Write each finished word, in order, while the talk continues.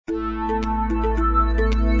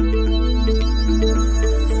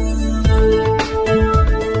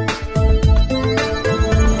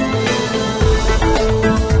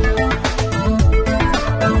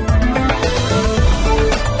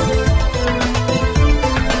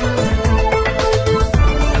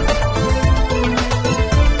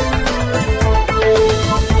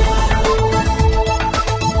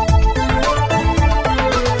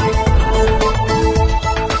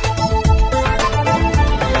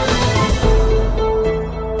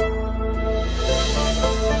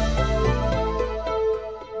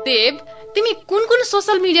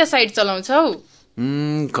Social media site चलाउँछौ?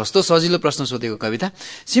 कस्तो सजिलो प्रश्न सोधेको कविता।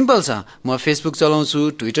 सिम्पल छ, म फेसबुक चलाउँछु,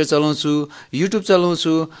 ट्विटर चलाउँछु, युट्युब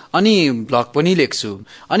चलाउँछु अनि ब्लग पनि लेख्छु।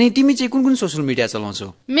 अनि तिमी चाहिँ कुन कुन सोशल मिडिया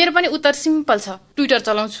चलाउँछौ? मेरो पनि उत्तर सिम्पल छ, ट्विटर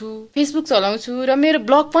चलाउँछु, फेसबुक चलाउँछु र मेरो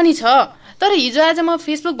ब्लग पनि छ। तर हिजो आज म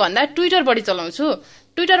फेसबुक भन्दा ट्विटर बढी चलाउँछु।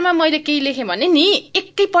 ट्विटरमा मैले केही लेखेँ भने नि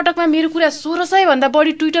एकै पटकमा मेरो कुरा 1600 भन्दा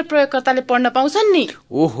बढी ट्विटर प्रयोगकर्ताले पढ्न पाउँछन् नि।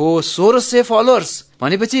 ओहो, 1600 फलोअर्स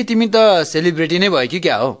भनेपछि तिमी त सेलिब्रिटी नै भयो कि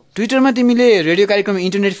क्या हो? ट्विटरमा तिमीले रेडियो कार्यक्रम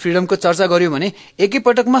इन्टरनेट फ्रिडमको चर्चा गर्यो भने एकै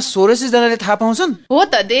पटकमा 1600 जनाले थाहा पाउँछन्? हो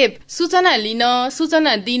त देव, सूचना लिन,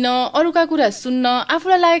 सूचना दिन, अरूका कुरा सुन्न,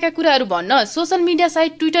 आफूलाई लागेका कुराहरू भन्न सोशल मिडिया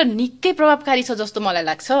साइट ट्विटर निकै प्रभावकारी छ जस्तो मलाई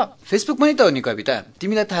लाग्छ। फेसबुक पनि त हो नि कविता।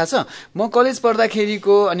 तिमीलाई थाहा छ, म कलेज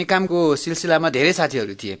पढ्दाखेरिको अनि कामको सिलसिलामा धेरै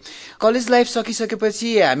साथीहरू थिए। कलेज लाइफ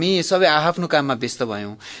सकिसकेपछि हामी सबै आफ्नो काममा व्यस्त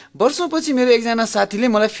भयौं। वर्षौंपछि मेरो एकजना साथीले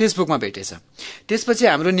मलाई फेसबुकमा भेटेछ। त्यसपछि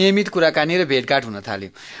हाम्रो नियमित कुराकानी र भेटघाट हुन थाल्यो।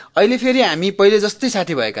 अहिले फेरि हामी पहिले जस्तै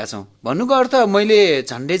साथी भएका छौं। भन्नुको अर्थ मैले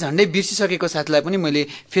झन्डै बिर्सिसकेको साथीलाई पनि मैले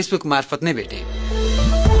फेसबुक मार्फत नै भेटेँ।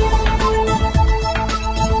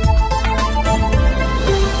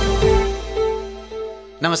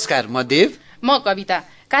 नमस्कार, म देव। म कविता।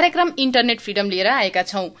 कार्यक्रम इन्टरनेट फ्रिडम लिएर आएका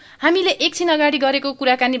छौं। हामीले एकछिन अगाडि गरेको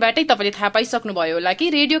कुराकानीबाटै तपाईले थाहा पाइसक्नुभयो होला कि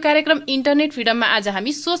रेडियो कार्यक्रम इन्टरनेट फ्रिडममा आज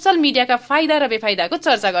हामी सोशल मिडियाका फाइदा र बेफाइदाको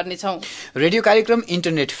चर्चा गर्नेछौं। रेडियो कार्यक्रम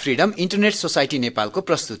इन्टरनेट फ्रिडम इन्टरनेट सोसाइटी नेपालको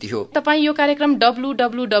प्रस्तुति हो। तपाई यो कार्यक्रम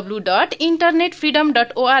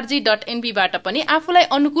www.internetfreedom.org.np बाट पनि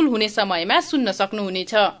आफूलाई अनुकूल हुने समयमा सुन्न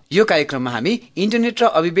सक्नुहुनेछ। यो कार्यक्रममा हामी इन्टरनेट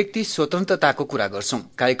र अभिव्यक्ति स्वतन्त्रताको कुरा गर्छौं।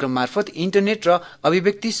 कार्यक्रम मार्फत इन्टरनेट र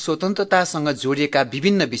अभिव्यक्ति स्वतन्त्रतासँग जोडिएका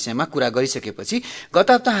विभिन्न विषयमा कुरा गरिसकेपछि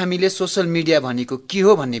गत हप्ता हामीले सोशल मिडिया भनेको के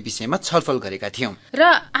हो भन्ने विषयमा छलफल गरेका थियौं र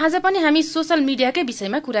आज पनि हामी सोशल मिडियाकै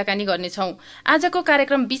विषयमा कुराकानी गर्नेछौं। आजको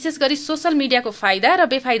कार्यक्रम विशेष गरी सोशल मिडियाको फाइदा र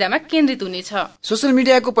बेफाइदामा केन्द्रित हुनेछ। सोशल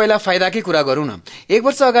मिडियाको पहिला फाइदाकै कुरा गरौं न। 1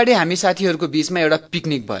 वर्ष अगाडि हामी साथीहरूको बीचमा एउटा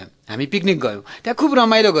पिकनिक भयो। हामी पिकनिक गयौं, त्यहाँ खुब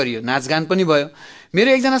रमाइलो गरियो, नाचगान पनि भयो। मेरो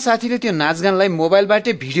एकजना साथीले त्यो नाचगानलाई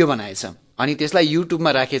मोबाइलबाटै भिडियो बनाएछ अनि त्यसलाई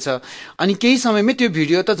युट्युबमा राखेछ। अनि केही समयमै त्यो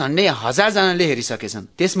भिडियो त झन्डै 1000 जनाले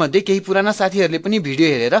हेरिसकेछन्। त्यसमध्ये केही पुराना साथीहरूले पनि भिडियो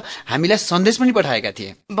हेरेर हामीलाई सन्देश पनि पठाएका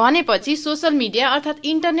थिए। भनेपछि सोशल मिडिया अर्थात्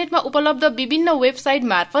इन्टरनेटमा उपलब्ध विभिन्न वेबसाइट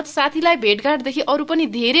मार्फत साथीलाई भेटघाटदेखि अरू पनि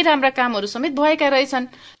धेरै राम्रा कामहरू समेत भएका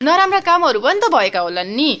रहेछन्। नराम्रा कामहरू पनि त भएका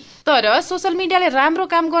होलान् नि। तर सोशल मिडियाले राम्रो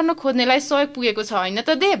काम गर्न खोज्नेलाई सहयोग पुगेको छ, हैन त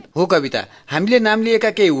देव? हो कविता। हामीले नाम लिएका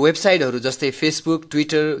केही वेबसाइटहरू जस्तै फेसबुक,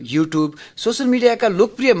 ट्विटर, युट्युब सोशल मिडियाका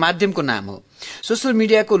लोकप्रिय माध्यमको नाम हो। सोशल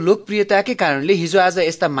मिडियाको लोकप्रियताकै कारणले हिजो आज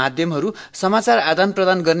यस्ता माध्यमहरू समाचार आदान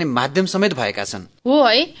प्रदान गर्ने माध्यम समेत भएका छन्। हो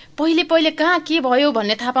है, पहिले कहाँ के भयो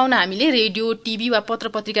भन्ने थाहा पाउन हामीले रेडियो, टिभी वा पत्र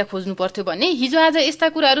पत्रिका खोज्नु पर्थ्यो भने हिजो आज यस्ता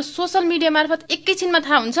कुराहरू सोशल मिडिया मार्फत एकैछिनमा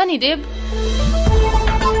थाहा हुन्छ नि देव।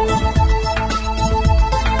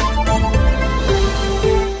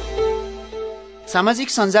 सामाजिक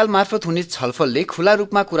सञ्जाल मार्फत हुने छलफलले खुला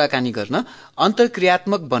रूपमा कुराकानी गर्न,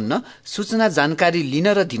 अन्तर्क्रियात्मक बन्न, सूचना जानकारी लिन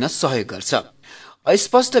र दिन सहयोग गर्छ।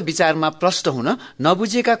 अस्पष्ट विचारमा प्रष्ट हुन,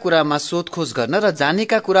 नबुझेका कुरामा सोधखोज गर्न र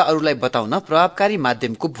जानेका कुरा अरूलाई बताउन प्रभावकारी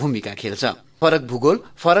माध्यमको भूमिका खेल्छ। फरक भूगोल,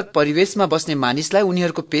 फरक परिवेशमा बस्ने मानिसलाई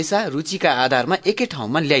उनीहरूको पेशा, रुचिका आधारमा एकै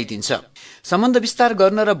ठाउँमा ल्याइदिन्छ। सम्बन्ध विस्तार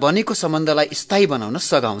गर्न र बनेको सम्बन्धलाई स्थायी बनाउन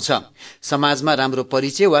सघाउँछ। समाजमा राम्रो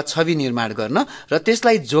परिचय वा छवि निर्माण गर्न र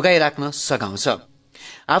त्यसलाई जोगाइ राख्न सघाउँछ।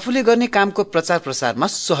 आफूले गर्ने कामको प्रचार प्रसारमा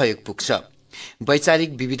सहयोग पुग्छ।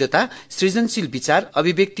 वैचारिक विविधता, सृजनशील विचार,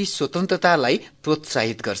 अभिव्यक्ति स्वतन्त्रतालाई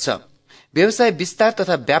प्रोत्साहित गर्छ। व्यवसाय विस्तार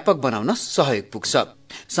तथा व्यापक बनाउन सहयोग पुग्छ।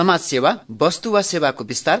 समाज सेवा, वस्तु वा सेवाको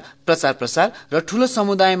विस्तार, प्रचार प्रसार र ठूलो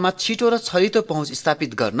समुदायमा छिटो र छरितो पहुँच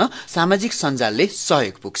स्थापित गर्न सामाजिक सञ्जालले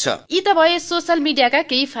सहयोग पुग्छ। यी त भए सोशल मिडियाका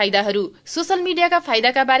केही फाइदाहरू। सोशल मिडियाका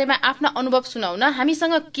फाइदाका बारेमा आफ्ना अनुभव सुनाउन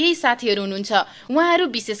हामीसँग केही साथीहरू हुनुहुन्छ। उहाँहरू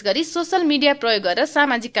विशेष गरी सोशल मिडिया प्रयोग गरेर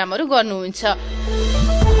सामाजिक कामहरू गर्नुहुन्छ।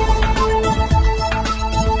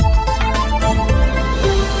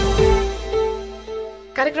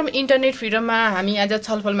 कार्यक्रम इन्टरनेट फ्रिडममा हामी आज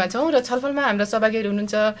छलफलमा छौं र छलफलमा हाम्रा सहभागीहरू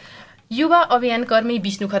हुनुहुन्छ युवा अभियान कर्मी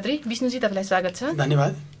विष्णु खत्री। विष्णुजी, तपाईलाई स्वागत छ।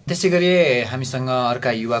 धन्यवाद। त्यसै गरी हामीसँग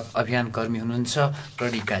अर्का युवा अभियान कर्मी हुनुहुन्छ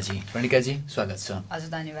प्रणिकाजी। प्रणिकाजी, स्वागत छ। हजुर,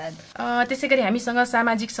 धन्यवाद। त्यसै गरी हामीसँग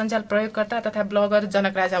सामाजिक सञ्जाल प्रयोगकर्ता तथा ब्लगर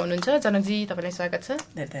जनक राजा हुनुहुन्छ। जनकजी, तपाईलाई स्वागत छ।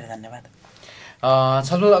 धेरै धेरै धन्यवाद।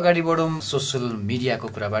 छलफल अगाडि बढौँ सोसल मिडियाको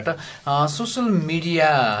कुराबाट। सोसल मिडिया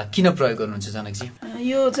किन प्रयोग गर्नुहुन्छ जनकजी?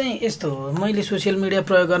 यो चाहिँ यस्तो हो, मैले सोसियल मिडिया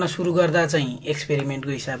प्रयोग गर्न सुरु गर्दा चाहिँ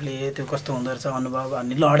एक्सपेरिमेन्टको हिसाबले त्यो कस्तो हुँदो रहेछ अनुभव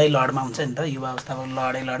अनि लडमा हुन्छ नि त, युवा अवस्थाको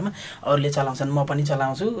लडमा अरूले चलाउँछन् म पनि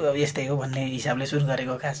चलाउँछु यस्तै हो भन्ने हिसाबले सुरु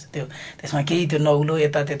गरेको। खास त्यसमा केही त्यो नौलो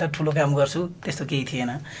यता त्यता ठुलो काम गर्छु त्यस्तो केही थिएन।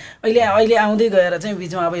 अहिले आउँदै गएर चाहिँ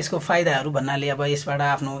बिचमा अब यसको फाइदाहरू भन्नाले अब यसबाट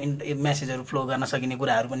आफ्नो मेसेजहरू फ्लो गर्न सकिने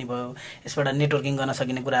कुराहरू पनि भयो, यसबाट नेटवर्किङ गर्न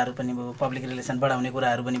सकिने कुराहरू पनि भयो, पब्लिक रिलेसन बढाउने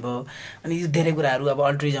कुराहरू पनि भयो, अनि यो धेरै कुराहरू अब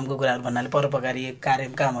अल्ट्रिजमको कुराहरू भन्नाले परोपकारी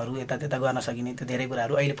कामहरू यता त्यता गर्न सकिने त्यो धेरै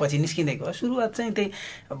कुराहरू अहिले पछि निस्किँदैको हो। सुरुवात चाहिँ त्यही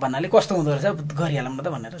भन्नाले कस्तो हुँदो रहेछ गरिहालौँ न त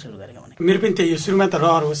भनेर सुरु गरेको भने। मेरो पनि त्यही सुरुमा त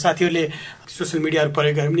रहर हो, साथीहरूले सोसियल मिडियाहरू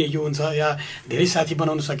प्रयोग गरे पनि यो हुन्छ या धेरै साथी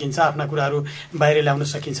बनाउन सकिन्छ, आफ्ना कुराहरू बाहिर ल्याउन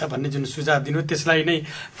सकिन्छ भन्ने जुन सुझाव दिनु त्यसलाई नै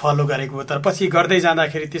फलो गरेको हो। तर पछि गर्दै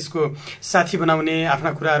जाँदाखेरि त्यसको साथी बनाउने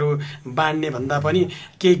आफ्ना कुराहरू बाँड्ने भन्दा पनि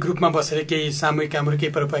केही ग्रुपमा बसेर केही सामूहिक कामहरू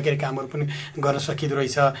केही परोपकारी कामहरू पनि गर्न सकिँदो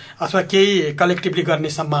रहेछ अथवा केही कलेक्टिभली गर्ने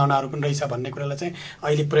सम्भावनाहरू पनि रहेछ भन्ने कुरालाई चाहिँ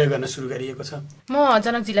अहिले प्रयोग गर्न सुरु गरिएको छ। म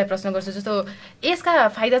जनकजीलाई प्रश्न गर्छु, जस्तो यसका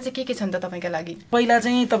फाइदा चाहिँ के छन् त तपाईँका लागि? पहिला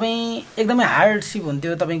चाहिँ तपाईँ एकदमै हार्डसिप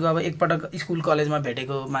हुन्थ्यो, तपाईँको अब एकपटक स्कुल कलेजमा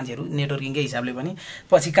भेटेको मान्छेहरू नेटवर्किङकै हिसाबले पनि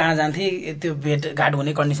पछि कहाँ जान्थे त्यो भेटघाट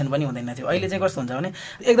हुने कन्डिसन पनि हुँदैन थियो। अहिले चाहिँ कस्तो हुन्छ भने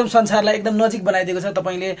एकदम संसारलाई एकदम नजिक बनाइदिएको छ।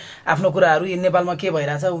 तपाईँले आफ्नो कुराहरू नेपालमा के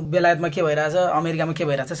भइरहेछ, बेलायतमा के भइरहेछ, अमेरिकामा के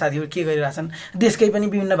भइरहेछ, साथीहरू के गरिरहेछन्, देशकै पनि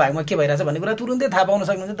विभिन्न भागमा के भइरहेछ भन्ने कुरा तुरुन्तै थाहा पाउन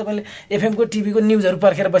सक्नुहुन्छ। तपाईँले एफएमको टिभीको न्युजहरू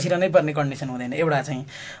पर्खेर बसिरहनै पर्ने कन्डिसन हुँदैन एउटा चाहिँ।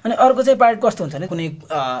 अनि अर्को चाहिँ पार्ट कस्तो हुन्छ भने कुनै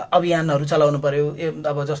अभियानहरू चलाउनु पर्यो,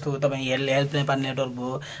 अब जस्तो तपाईँ हेल्प नेपाल नेटवर्क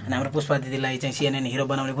भयो अनि हाम्रो पुष्पा दिदीलाई चाहिँ CNN हिरो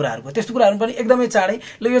बनाउने कुराहरू भयो, त्यस्तो कुराहरू पनि एकदमै चाँडै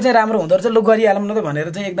ल यो चाहिँ राम्रो हुँदो रहेछ ल गरिहालौँ न त भनेर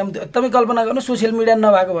चाहिँ एकदम तपाईँ कल्पना गर्नु सोसियल मिडिया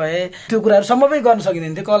नभएको भए त्यो कुराहरू सम्भवै गर्न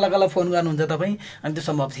सकिँदैन थियो। कसलाई फोन गर्नुहुन्छ तपाईँ अनि त्यो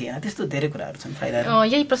सम्भव थिएन। त्यस्तो धेरै कुराहरू छन् फाइदाहरू।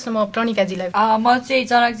 यही प्रश्न म प्रणिकाजीलाई म चाहिँ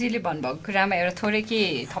जनकजीले भन्नुभएको कुरामा एउटा थोरै के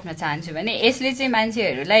थप्न चाहन्छु भने यसले चाहिँ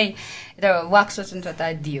मान्छेहरूलाई वाक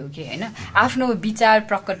स्वतन्त्रता दियो कि होइन, आफ्नो विचार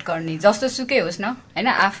प्रकट गर्ने जस्तो सुकै होस् न होइन,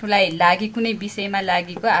 आफूलाई लागि कुनै विषयमा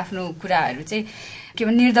लागेको आफ्नो कुराहरू चाहिँ के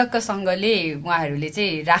भन्छ निर्धक्कसँगले उहाँहरूले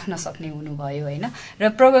चाहिँ राख्न सक्ने हुनुभयो होइन। र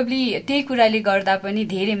प्रोबेबली त्यही कुराले गर्दा पनि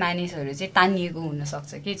धेरै मानिसहरू चाहिँ तानिएको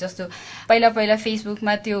हुनसक्छ कि जस्तो पहिला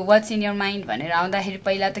फेसबुकमा त्यो वाट्स इन यर माइन्ड भनेर आउँदाखेरि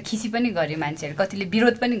पहिला त खिसी पनि गरे मान्छेहरू, कतिले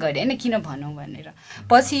विरोध पनि गरे होइन किन भनौँ भनेर।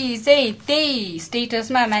 पछि चाहिँ त्यही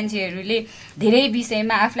स्टेटसमा मान्छेहरूले धेरै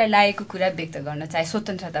विषयमा आफूलाई लागेको कुरा व्यक्त गर्न चाहे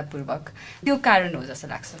स्वतन्त्रतापूर्वक, त्यो कारण हो जस्तो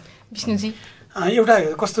लाग्छ। विष्णुजी?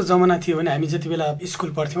 एउटा कस्तो जमाना थियो भने हामी जति बेला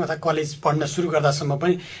स्कुल पढ्थ्यौँ अथवा कलेज पढ्न सुरु गर्दासम्म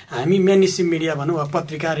पनि हामी मेन स्ट्रिम मिडिया भनौँ वा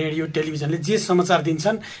पत्रिका रेडियो टेलिभिजनले जे समाचार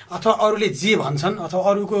दिन्छन् अथवा अरूले जे भन्छन् अथवा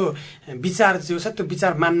अरूको विचार जो छ त्यो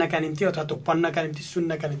विचार मान्नका निम्ति अथवा त्यो पढ्नका निम्ति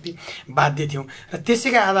सुन्नका निम्ति बाध्य थियौँ र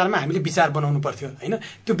त्यसैका आधारमा हामीले विचार बनाउनु पर्थ्यो होइन।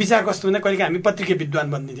 त्यो विचार कस्तो भन्दा कहिलेकाहीँ हामी पत्रिका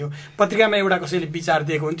विद्वान बनिदिन्थ्यौँ, पत्रिकामा एउटा कसैले विचार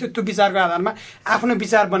दिएको हुन्थ्यो, त्यो विचारको आधारमा आफ्नो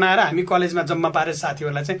विचार बनाएर हामी कलेजमा जम्मा पारेर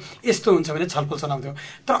साथीहरूलाई चाहिँ यस्तो हुन्छ भने छलफल चलाउँथ्यौँ।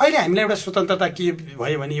 तर अहिले हामीलाई एउटा स्वतन्त्रता के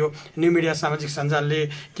भयो भने यो न्यू मिडिया सामाजिक सञ्जालले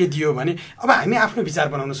के दियो भने अब हामी आफ्नो विचार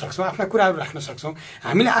बनाउन सक्छौँ, आफ्ना कुराहरू राख्न सक्छौँ,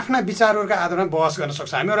 हामीले आफ्ना विचारहरूका आधारमा बहस गर्न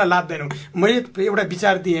सक्छौँ। हामी एउटा लाद्दैनौँ, मैले एउटा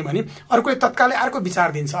विचार दिएँ भने अर्कोले तत्कालै अर्को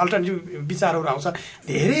विचार दिन्छ, अल्टरनेटिभ विचारहरू आउँछ।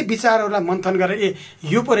 धेरै विचारहरूलाई मन्थन गरेर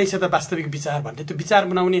यो पो रहेछ त वास्तविक विचार भन्ने त्यो विचार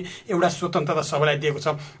बनाउने एउटा स्वतन्त्रता सबैलाई दिएको छ।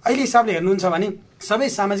 अहिले हिसाबले हेर्नुहुन्छ भने सबै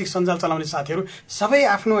सामाजिक सञ्जाल चलाउने साथीहरू सबै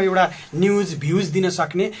आफ्नो एउटा न्युज भ्युज दिन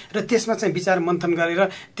सक्ने र त्यसमा चाहिँ विचार मन्थन गरेर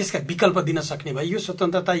त्यसका विकल्प दिन सक्ने भए यो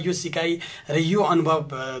स्वतन्त्रता यो सिकाइ र यो अनुभव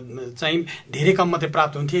चाहिँ धेरै कम मात्रै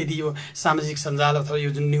प्राप्त हुन्थ्यो यदि यो सामाजिक सञ्जाल अथवा यो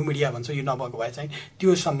जुन न्यू मिडिया भन्छ यो नभएको भए चाहिँ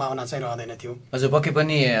त्यो सम्भावना चाहिँ रहँदैन थियो। हजुर, पक्कै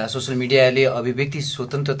पनि सोसियल मिडियाले अभिव्यक्ति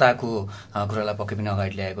स्वतन्त्रताको कुरालाई पक्कै पनि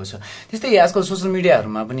अगाडि ल्याएको छ। त्यस्तै आजकल सोसियल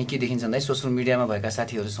मिडियाहरूमा पनि के देखिन्छ भन्दा सोसियल मिडियामा भएका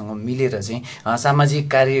साथीहरूसँग मिलेर चाहिँ सामाजिक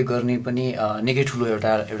कार्य गर्ने पनि निकै ठुलो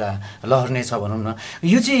एउटा लहर नै छ भनौँ न।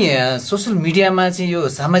 यो चाहिँ सोसियल मिडियामा चाहिँ यो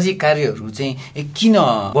सामाजिक कार्यहरू चाहिँ किन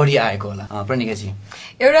बढी आएको होला प्रणिकाजी?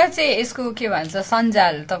 एउटा चाहिँ यसको के भन्छ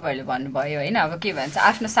सञ्जाल तपाईँहरूले भन्नुभयो होइन, अब के भन्छ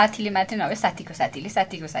आफ्नो साथीले मात्रै नभए साथीको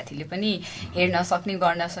साथीले पनि हेर्न सक्ने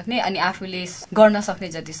गर्न सक्ने अनि आफूले गर्न सक्ने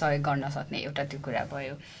जति सहयोग गर्न सक्ने एउटा त्यो कुरा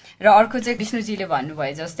भयो। र अर्को चाहिँ विष्णुजीले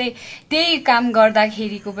भन्नुभयो जस्तै त्यही काम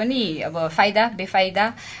गर्दाखेरिको पनि अब फाइदा बेफाइदा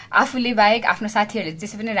आफूले बाहेक आफ्नो साथीहरूले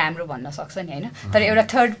त्यसै पनि राम्रो भन्न सक्छ नि होइन। तर एउटा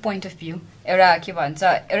थर्ड पोइन्ट अफ भ्यू एउटा के भन्छ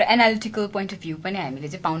एउटा एनालिटिकल पोइन्ट अफ भ्यू पनि हामीले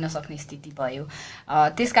चाहिँ पाउन सक्ने स्थिति भयो।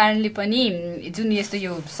 त्यस कारणले पनि जुन यस्तो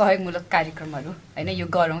यो सहयोगमूलक कार्यक्रमहरू होइन यो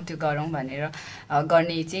गरौँ त्यो गरौँ भनेर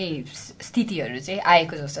गर्ने चाहिँ स्थितिहरू चाहिँ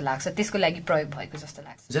आएको जस्तो लाग्छ, त्यसको लागि प्रयोग भएको जस्तो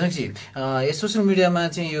लाग्छ। जनकजी, यो सोसियल मिडियामा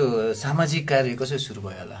चाहिँ यो सामाजिक कार्य कसरी सुरु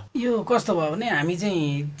भयो होला? यो कस्तो भयो भने हामी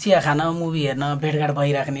चाहिँ चिया खान मुभी हेर्न भेटघाट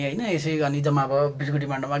भइराख्ने होइन, यसै अनि जम्मा भयो बिस्कुटी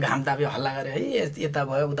मण्डपमा, घाम ताप्यो हल्ला गऱ्यो है यता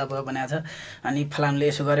भयो उता भयो भनेको छ, अनि फलामले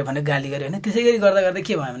यसो गर्यो भने गाली गर्यो होइन। त्यसै गरी गर्दा गर्दै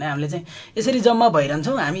के भयो भने हामीले चाहिँ यसरी जम्मा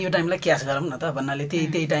भइरहन्छौँ, हामी यो टाइमलाई क्यास गरौँ न त भन्नाले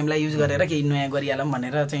त्यही टाइमलाई युज गरेर केही नयाँ गरिहालौँ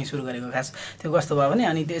भनेर चाहिँ सुरु गरेको खास। त्यो कस्तो भयो भने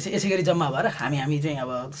अनि यसै गरी जम्मा भएर हामी चाहिँ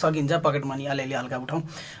अब सकिन्छ पकेट मनी अलिअलि हल्का उठाउँ,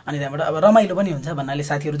 अनि त्यहाँबाट अब रमाइलो पनि हुन्छ भन्नाले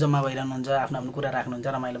साथीहरू जम्मा भइरहनुहुन्छ, आफ्नो आफ्नो कुरा राख्नुहुन्छ,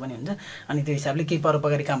 रमाइलो पनि हुन्छ, अनि त्यो हिसाबले केही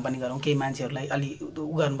परोपकारी काम पनि गरौँ, केही मान्छेहरूलाई अलि उ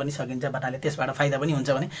गर्नु पनि सकिन्छ भन्नाले त्यसबाट फाइदा पनि हुन्छ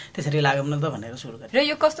भने त्यसरी लागौँ न त भनेर सुरु गरेँ। र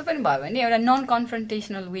यो कस्तो पनि भयो भने एउटा non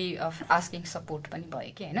कन्फ्रन्टेसनल way of asking support पनि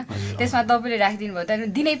भयो कि होइन। त्यसमा तपाईँले राखिदिनु भयो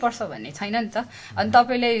त्यहाँदेखि दिनै पर्छ भन्ने छैन नि त, अनि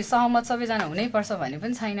तपाईँले सहमत सबैजना हुनैपर्छ भन्ने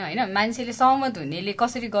पनि छैन होइन। मान्छेले सहमत हुनेले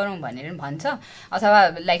कसरी गरौँ भनेर भन्छ अथवा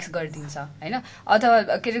लाइक्स गरिदिन्छ होइन,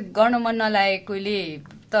 अथवा के अरे गर्न मन नलागेकोले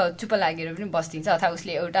त चुप लागेर पनि बस्दिन्छ, अथवा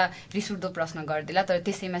उसले एउटा रिसउठ्दो प्रश्न गरिदिला तर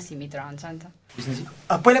त्यसैमा सीमित रहन्छ नि त।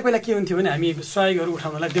 पहिला के हुन्थ्यो भने हामी सहयोगहरू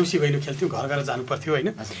उठाउनलाई देउसी भैलो खेल्थ्यौँ, घर घर जानु पर्थ्यो होइन।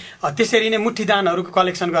 त्यसरी नै मुठी दानहरूको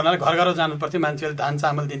कलेक्सन गर्नलाई घर घर जानु पर्थ्यो, मान्छेहरूले धान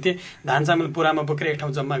चामल दिन्थे, धान चामल पुरामा बोकेर एक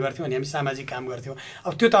ठाउँ जम्मा गर्थ्यौँ अनि हामी सामाजिक काम गर्थ्यौँ।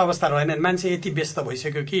 अब त्यो त अवस्था रहेन, मान्छे यति व्यस्त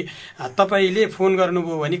भइसक्यो कि तपाईँले फोन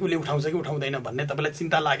गर्नुभयो भने उसले उठाउँछ कि उठाउँदैन भन्ने तपाईँलाई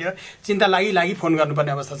चिन्ता लागि फोन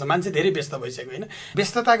गर्नुपर्ने अवस्था छ। मान्छे धेरै व्यस्त भइसक्यो होइन।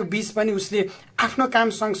 व्यस्तताको बिच पनि उसले आफ्नो काम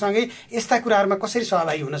सँगसँगै यस्ता कुराहरूमा कसरी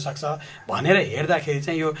सहभागी हुन सक्छ भनेर हेर्दाखेरि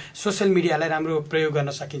चाहिँ यो सोसियल मिडियालाई राम्रो प्रयोग गर्न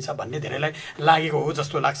सकिन्छ भन्ने धेरैलाई लागेको हो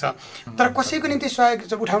जस्तो लाग्छ। तर कसैको निम्ति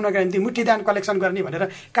सहयोग उठाउनका निम्ति मुठीदान कलेक्सन गर्ने भनेर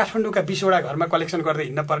काठमाडौँका 20 वटा घरमा कलेक्सन गर्दै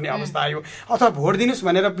हिँड्न पर्ने अवस्था आयो, अथवा भोट दिनुहोस्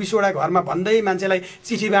भनेर 20 वटा घरमा भन्दै मान्छेलाई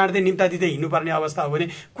चिठी बाँड्दै निम्ता दिँदै हिँड्नुपर्ने अवस्था हो भने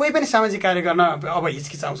कोही पनि सामाजिक कार्य गर्न अब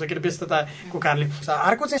हिचकिचाउँछ कि व्यस्तताको कारणले।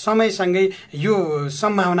 अर्को चाहिँ समयसँगै यो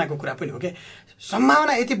सम्भावनाको कुरा पनि हो कि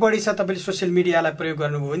सम्भावना यति बढी छ, तपाईँले सोसियल मिडियालाई प्रयोग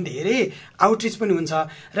गर्नुभयो भने धेरै आउटरिच पनि हुन्छ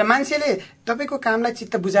र मान्छेले तपाईँको कामलाई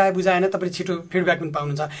चित्त बुझाएन तपाईँले छिटो फिडब्याक पनि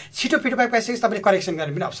पाउनुहुन्छ, छिटो फिडब्याक पाइसकेपछि तपाईँले करेक्सन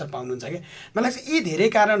गर्ने पनि अवसर पाउनुहुन्छ कि। मलाई लाग्छ यी धेरै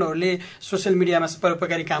कारणहरूले सोसियल मिडियामा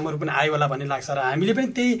परोपकारी कामहरू पनि आयो होला भन्ने लाग्छ र हामीले पनि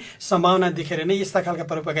त्यही सम्भावना देखेर नै यस्ता खालका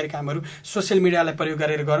परोपकारी कामहरू सोसियल मिडियालाई प्रयोग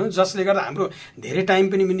गरेर गरौँ, जसले गर्दा हाम्रो धेरै टाइम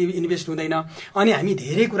पनि इन्भेस्ट हुँदैन अनि हामी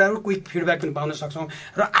धेरै कुराहरू क्विक फिडब्याक पनि पाउन सक्छौँ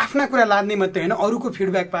र आफ्ना कुरा लाद्ने मात्रै होइन अरूको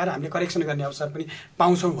फिडब्याक पाएर हामीले करेक्सन गर्ने अवसर पनि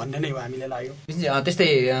पाउँछौँ भन्ने नै हो हामीले लाग्यो। त्यस्तै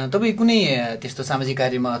तपाईँ कुनै त्यस्तो सामाजिक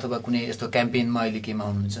कार्यमा अथवा कुनै यस्तो क्याम्पेनमा अहिले केमा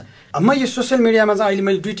हुनुहुन्छ? म यो सोसियल मिडियामा चाहिँ अहिले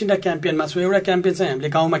मैले 2-3टा क्याम्पेनमा छु। एउटा क्याम्पेन चाहिँ हामीले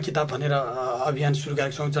गाउँमा किताब भनेर अभियान सुरु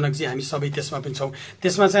गरेका छौँ, जनकजी हामी सबै त्यसमा पनि छौँ।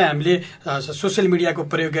 त्यसमा चाहिँ हामीले सोसियल मिडियाको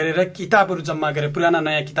प्रयोग गरेर किताबहरू जम्मा गरेर पुराना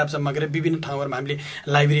नयाँ किताब जम्मा गरेर विभिन्न ठाउँहरूमा हामीले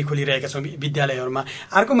लाइब्रेरी खोलिरहेका छौँ विद्यालयहरूमा।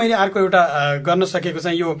 अर्को एउटा गर्न सकेको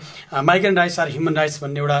चाहिँ यो migrant rights are human rights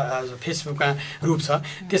भन्ने एउटा फेसबुकमा ग्रुप छ,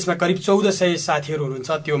 त्यसमा करिब 1400 साथीहरू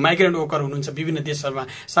हुनुहुन्छ, त्यो माइग्रेन्ट वर्कर हुनुहुन्छ विभिन्न देशहरूमा,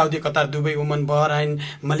 साउदी, कतार, दुबई, ओमन, बहराइन,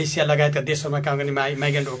 मलेसिया लगायतका देशहरूमा काम गर्ने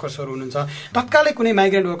माइग्रेन्ट वर्कर्सहरू हुनुहुन्छ। तत्कालै कुनै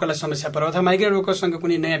माइग्रेन्ट वर्करलाई समस्या पर्यो अथवा माइग्रेन्ट वर्करसँग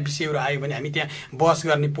कुनै नयाँ विषयहरू आयो भने हामी त्यहाँ बहस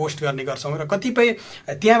गर्ने पोस्ट गर्ने गर्छौँ र कतिपय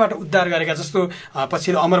त्यहाँबाट उद्धार गरेका जस्तो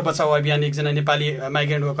पछिल्लो अमर बचाउ अभियान एकजना नेपाली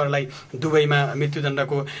माइग्रेन्ट वर्करलाई दुबईमा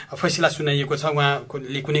मृत्युदण्डको फैसला सुनाइएको छ,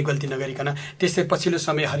 उहाँले कुनै गल्ती नगरिकन। त्यस्तै पछिल्लो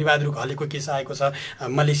समय हरिबहादुर घलेको केस आएको छ,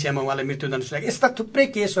 मलेसियामा उहाँलाई मृत्युदण्ड सुनाएको। यस्ता थुप्रै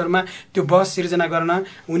केसहरूमा त्यो बहस सिर्जना गर्न,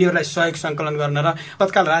 उनीहरूलाई सहयोग सङ्कलन गर्न र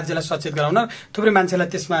तत्काल राज्यलाई सचेत गराउन, थुप्रै मान्छेलाई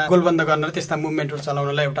त्यसमा गोलबन्द गर्न र त्यस्ता मुभमेन्टहरू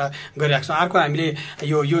चलाउनलाई एउटा गरिरहेको छौँ। अर्को हामीले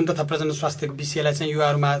यो यौन तथा प्रजनन स्वास्थ्यको विषयलाई चाहिँ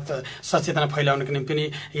युवाहरूमा सचेतना फैलाउनको निम्ति पनि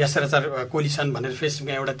यशराचार कोलिसन भनेर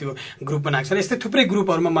फेसबुकमा एउटा त्यो ग्रुप बनाएको छ। यस्तै थुप्रै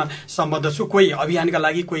ग्रुपहरूमा म सम्बद्ध छु, कोही अभियानका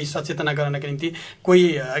लागि, कोही सचेतना गर्नका निम्ति, कोही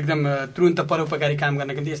एकदम तुरुन्त परोपकारी काम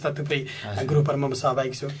गर्नका निम्ति, यस्ता थुप्रै ग्रुपहरूमा म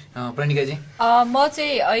सहभागी छु। प्रणिकाजी? म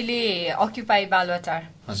चाहिँ अहिले अक्युपाई बालुवाटार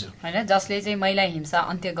होइन, जसले चाहिँ महिला हिंसा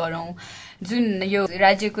अन्त्य गरौँ, जुन यो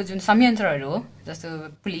राज्यको जुन संयन्त्रहरू हो जस्तो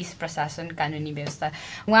पुलिस प्रशासन कानुनी व्यवस्था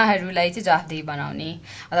उहाँहरूलाई चाहिँ जवाफदेही बनाउने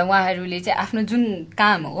अथवा उहाँहरूले चाहिँ आफ्नो जुन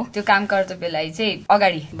काम हो त्यो काम कर्तव्यलाई चाहिँ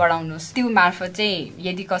अगाडि बढाउनुहोस्, त्यो मार्फत चाहिँ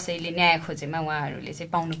यदि कसैले न्याय खोजेमा उहाँहरूले चाहिँ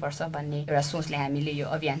पाउनुपर्छ भन्ने एउटा सोचले हामीले यो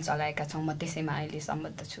अभियान चलाएका छौँ। म त्यसैमा अहिले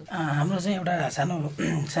सम्बद्ध छु। हाम्रो चाहिँ एउटा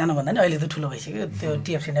सानो भन्दा नि अहिले त ठुलो भइसक्यो त्यो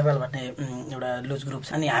टिएफसी नेपाल भन्ने एउटा लुज ग्रुप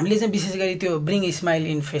छ, अनि हामीले चाहिँ विशेष गरी त्यो bring smile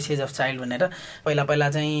in faces of child भनेर पहिला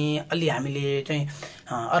चाहिँ अलि हामीले चाहिँ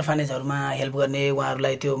अर्फानेजहरूमा हेल्प गर्ने, किनिदिने,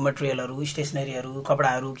 उहाँहरूलाई त्यो मटेरियलहरू, स्टेसनरीहरू,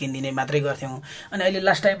 कपडाहरू किनिदिने मात्रै गर्थ्यौँ। अनि अहिले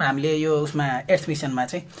लास्ट टाइम हामीले यो उसमा 8th मिसनमा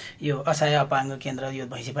चाहिँ यो असहाय अपाङ्ग केन्द्र यो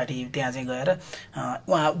भैँसीपाटी त्यहाँ चाहिँ गएर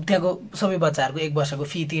उहाँ त्यहाँको सबै बच्चाहरूको 1 वर्षको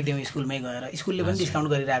फी तिर्दियौँ स्कुलमै गएर। स्कुलले पनि डिस्काउन्ट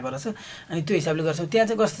गरिरहेको रहेछ। अनि त्यो हिसाबले गर्छौँ। त्यहाँ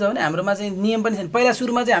चाहिँ कस्तो छ भने हाम्रोमा चाहिँ नियम पनि छैन। पहिला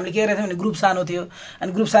सुरुमा चाहिँ हामीले के गरेका थियौँ भने ग्रुप सानो थियो।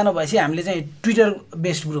 अनि ग्रुप सानो भएपछि हामीले चाहिँ ट्विटर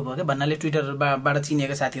बेस्ड ग्रुप हो क्या, भन्नाले ट्विटरबाट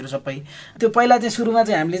चिनेका साथीहरू सबै। त्यो पहिला चाहिँ सुरुमा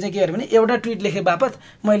चाहिँ हामीले चाहिँ के गर्यो भने एउटा ट्विट लेखे बापत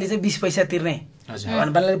मैले चाहिँ 20 पैसा तिर्ने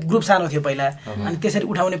भन्नाले ग्रुप सानो थियो पहिला। अनि त्यसरी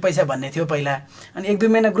उठाउने पैसा भन्ने थियो पहिला। अनि 1-2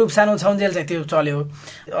 महिना ग्रुप सानो छाउन्जेल चाहिँ त्यो चल्यो।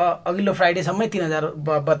 अघिल्लो फ्राइडेसम्मै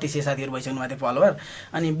 3032 साथीहरू भइसक्नु भएको थियो फलोवर।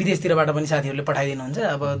 अनि विदेशतिरबाट पनि साथीहरूले पठाइदिनुहुन्छ।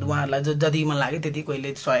 अब उहाँहरूलाई जति मन लाग्यो त्यति,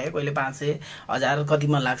 कहिले 100, कहिले 500, 1000 कति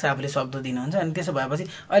मन लाग्छ आफूले शब्द दिनुहुन्छ। अनि त्यसो भएपछि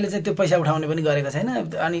अहिले चाहिँ त्यो पैसा उठाउने पनि गरेको छैन।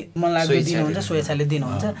 अनि मन लाग्यो दिनुहुन्छ, स्वेच्छाले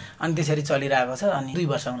दिनुहुन्छ। अनि त्यसरी चलिरहेको छ। अनि 2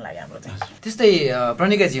 वर्ष हुन लाग्यो हाम्रो चाहिँ। त्यस्तै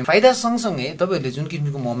प्रणिकाजी, फाइदा सँगसँगै तपाईँहरूले जुन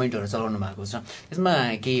किसिमको मोमेन्टहरू चलाउनु भएको छ त्यसमा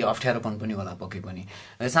केही अप्ठ्यारोपन पनि होला पक्कै पनि।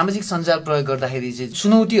 सामाजिक सञ्जाल प्रयोग गर्दाखेरि चाहिँ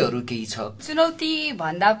चुनौतीहरू केही छ? चुनौती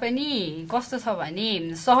भन्दा पनि कस्तो छ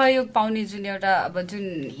भने सहयोग पाउने जुन एउटा अब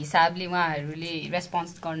जुन हिसाबले उहाँहरूले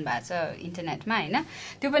रेस्पोन्स गर्नु भएको छ इन्टरनेटमा होइन,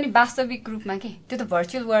 त्यो पनि वास्तविक रूपमा के त्यो त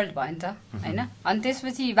भर्चुअल वर्ल्ड भयो नि त होइन। अनि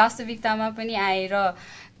त्यसपछि वास्तविकतामा पनि आएर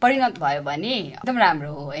परिणत भयो भने एकदम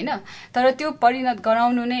राम्रो हो होइन। तर त्यो परिणत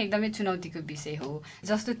गराउनु नै एकदमै चुनौतीको विषय हो।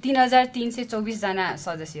 जस्तो 3324 जना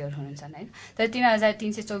सदस्यहरू हुनुहुन्छन् होइन, तर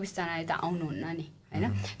 3324 जनाले त आउनुहुन्न नि होइन।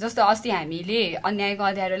 जस्तो अस्ति हामीले अन्यायको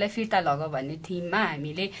अँध्यारोलाई फिर्ता लग भन्ने थिममा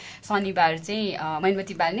हामीले शनिबार चाहिँ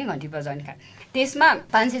मैनमती बाल्ने घन्टी बजाउने त्यसमा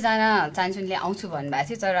 500 जना चान्सुनले आउँछु भन्नुभएको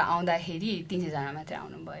थियो, तर आउँदाखेरि 300 जना मात्रै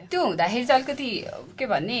आउनु भयो। त्यो हुँदाखेरि चाहिँ अलिकति के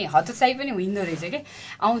भन्ने हतोत्साही पनि हुँदो रहेछ कि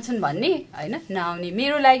आउँछन् भन्ने होइन, नआउने।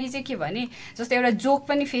 मेरो लागि चाहिँ के भने जस्तो एउटा जोक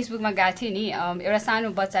पनि फेसबुकमा गएको थियो नि, एउटा सानो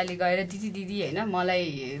बच्चाले गएर दिदी होइन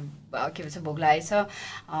मलाई के भन्छ भोक लागेछ,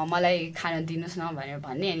 मलाई खान दिनुहोस् न भनेर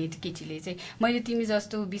भन्ने। अनि त्यो केटीले चाहिँ मैले तिमी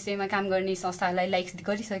जस्तो विषयमा काम गर्ने संस्थालाई लाइक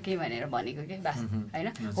गरिसकेँ भनेर भनेको के बास होइन।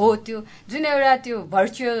 हो त्यो जुन एउटा त्यो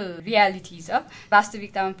भर्चुअल रियालिटी छ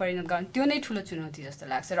वास्तविकतामा परिणत गर्नु त्यो नै ठुलो चुनौती जस्तो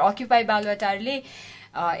लाग्छ। र अक्युपाई बालुवाटारले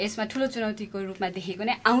यसमा ठुलो चुनौतीको रूपमा देखेको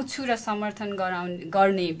नै आउँछु र समर्थन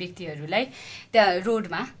गर्ने व्यक्तिहरूलाई त्यहाँ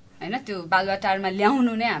रोडमा होइन त्यो बालुवाटारमा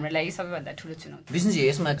ल्याउनु नै हाम्रो लागि सबैभन्दा ठुलो चुनौती। विष्णुजी,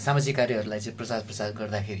 यसमा सामाजिक कार्यहरूलाई चाहिँ प्रचार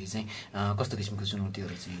गर्दाखेरि चाहिँ कस्तो किसिमको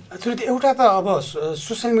चुनौतीहरू चाहिँ? चुनौती एउटा त अब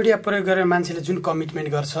सोसियल मिडिया प्रयोग गरेर मान्छेले जुन कमिटमेन्ट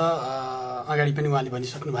गर्छ, अगाडि पनि उहाँले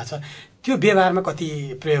भनिसक्नु भएको छ, त्यो व्यवहारमा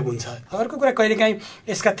कति प्रयोग हुन्छ। अर्को कुरा कहिलेकाहीँ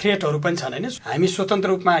यसका थ्रेटहरू पनि छन् होइन। हामी स्वतन्त्र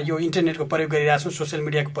रूपमा यो इन्टरनेटको प्रयोग गरिरहेछौँ, सोसियल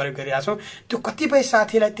मिडियाको प्रयोग गरिरहेछौँ। त्यो कतिपय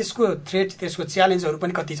साथीलाई त्यसको थ्रेट, त्यसको च्यालेन्जहरू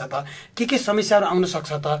पनि कति छ त, के समस्याहरू आउन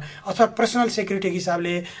सक्छ त, अथवा पर्सनल सेक्युरिटीको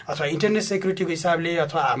हिसाबले अथवा इन्टरनेट सेक्युरिटीको हिसाबले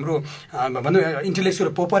अथवा हाम्रो भनौँ इन्टेलेक्चुअल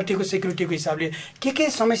प्रोपर्टीको सेक्युरिटीको हिसाबले के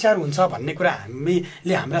समस्याहरू हुन्छ भन्ने कुरा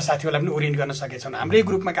हामीले हाम्रा साथीहरूलाई पनि ओरिएन्ट गर्न सकेका छौँ। हाम्रै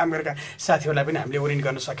ग्रुपमा काम गरेका साथीहरूलाई पनि हामीले ओरिएन्ट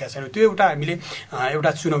गर्न सकेका छैनौँ। त्यो एउटा हामीले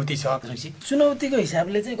एउटा चुनौती छ। चुनौतीको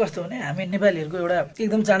हिसाबले चाहिँ कस्तो भने हामी नेपालीहरूको एउटा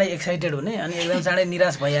एकदम चाँडै एक्साइटेड हुने अनि एकदम चाँडै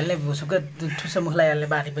निराश भइहाल्ने, भुसुक्क ठुस्स मुखलाइहाल्ने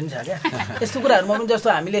बानी पनि छ क्या। यस्तो कुराहरूमा पनि जस्तो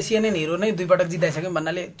हामीले CNN हिरो नै 2 पटक जिताइसक्यौँ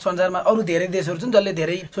भन्नाले संसारमा अरू धेरै देशहरू छन् जसले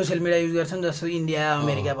धेरै सोसियल मिडिया युज गर्छन्, जस्तो इन्डिया,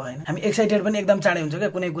 अमेरिका भएन। हामी एक्साइटेड पनि एकदम चाँडै हुन्छ क्या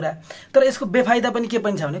कुनै कुरा। तर यसको बेफाइदा पनि के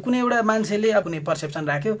पनि छ भने कुनै एउटा मान्छेले कुनै पर्सेप्सन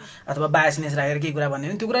राख्यो अथवा बायसनेस राखेर केही कुरा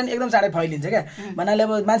भन्यो भने त्यो कुरा नि एकदम चाँडै फैलिन्छ क्या। भन्नाले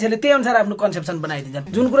अब मान्छेले त्यही अनुसार आफ्नो कन्सेप्सन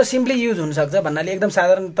बनाइदिन्छन्। जुन कुरा सिम्पली युज हुनसक्छ भन्नाले एकदम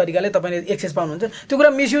साधारण तरिकाले तपाईँले एक्सेस पाउनुहुन्छ, त्यो कुरा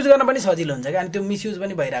मिसयुज गर्न पनि सजिलो हुन्छ क्या। अनि त्यो मिसयुज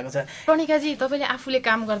पनि भइरहेको छ। प्रणिकाजी, तपाईँले आफूले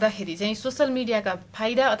काम गर्दाखेरि चाहिँ सोसियल मिडियाका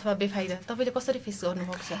फाइदा अथवा बेफाइदा तपाईँले कसरी फेस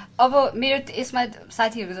गर्नुभएको छ? अब मेरो यसमा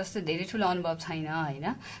साथीहरू जस्तो धेरै ठुलो अनुभव छैन होइन,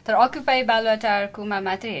 तर अक्युपाई बालुवाटारकोमा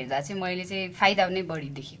मात्रै हेर्दा चाहिँ मैले चाहिँ फाइदा नै बढी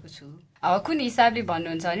देखेको छु। कुन हिसाबले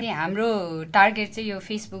भन्नुहुन्छ भने हाम्रो टार्गेट चाहिँ यो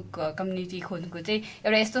फेसबुक कम्युनिटी खोल्नुको चाहिँ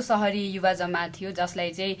एउटा यस्तो सहरी युवा जमात थियो जसलाई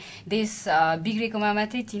चाहिँ देश बिग्रेकोमा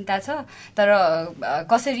मात्रै चिन्ता छ, तर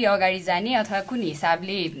कसरी अगाडि जाने अथवा कुन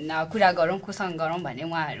हिसाबले कुरा गरौँ, कोसँग गरौँ भन्ने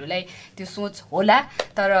उहाँहरूलाई त्यो सोच होला,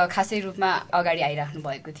 तर खासै रूपमा अगाडि आइराख्नु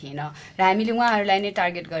भएको थिएन। र हामीले उहाँहरूलाई नै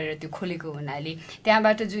टार्गेट गरेर त्यो खोलेको हुनाले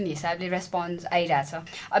त्यहाँबाट जुन हिसाबले रेस्पोन्स आइरहेछ।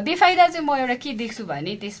 बेफाइदा चाहिँ म एउटा के देख्छु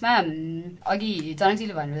भने त्यसमा अघि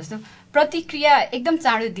जनकजीले भन्नु जस्तो प्रतिक्रिया एकदम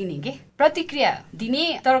चाँडो दिने के प्रतिक्रिया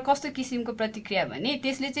दिने, तर कस्तो किसिमको प्रतिक्रिया भने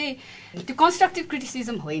त्यसले चाहिँ त्यो कन्स्ट्रक्टिभ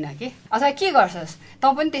क्रिटिसिजम होइन के, अथवा के गर्छस्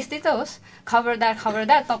तँ पनि त्यस्तै त होस्, खबरदार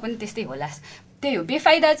तँ पनि त्यस्तै होलास्। त्यही हो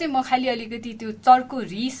बेफाइदा चाहिँ म खालि अलिकति त्यो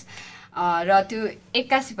चर्को रिस र त्यो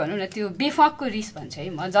 81 भनौँ न त्यो बेफाकको रिस भन्छ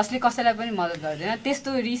है म, जसले कसैलाई पनि मद्दत गर्दैन,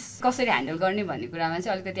 त्यस्तो रिस कसरी ह्यान्डल गर्ने भन्ने कुरामा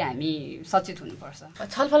चाहिँ अलिकति हामी सचेत हुनुपर्छ।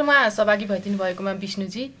 छलफलमा सहभागी भइदिनु भएकोमा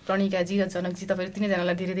विष्णुजी, प्रणिकाजी र जनकजी, तपाईँहरू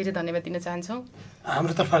तिनैजनालाई धेरै धेरै धन्यवाद दिन चाहन्छौँ।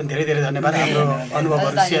 हाम्रो तर्फबाट धेरै धेरै धन्यवाद, हाम्रो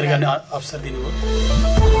अनुभवहरू सेयर गर्ने अवसर दिनुभयो।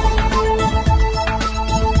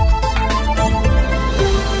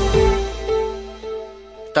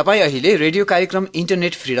 तपाईँ अहिले रेडियो कार्यक्रम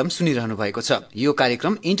इन्टरनेट फ्रिडम सुनिरहनु भएको छ। यो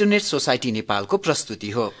कार्यक्रम इन्टरनेट सोसाइटी नेपालको प्रस्तुति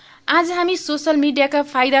हो। आज हामी सोशल मिडियाका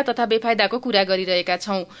फाइदा तथा बेफाइदाको कुरा गरिरहेका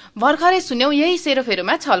छौं। भर्खरै सुन्यौं यही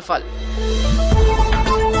सेरोफेरोमा छलफल।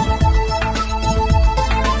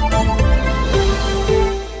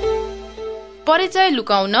 परिचय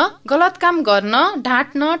लुकाउन, गलत काम गर्न,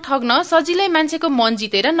 ढाँट्न, ठग्न सजिलै मान्छेको मन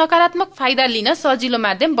जितेर नकारात्मक फाइदा लिन सजिलो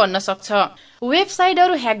माध्यम बन्न सक्छ।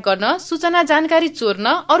 वेबसाइटहरू ह्याक गर्न, सूचना जानकारी चोर्न,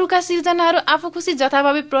 अरूका सिर्जनाहरू आफू खुसी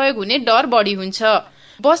जथाभावी प्रयोग हुने डर बढ़ी हुन्छ।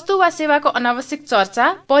 वस्तु वा सेवाको अनावश्यक चर्चा,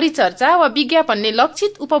 परिचर्चा वा विज्ञापनले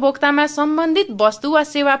लक्षित उपभोक्तामा सम्बन्धित वस्तु वा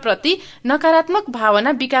सेवाप्रति नकारात्मक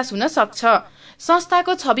भावना विकास हुन सक्छ।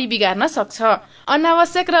 संस्थाको छवि बिगार्न सक्छ।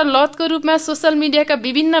 अनावश्यक र लतको रूपमा सोशल मिडियाका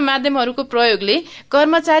विभिन्न माध्यमहरूको प्रयोगले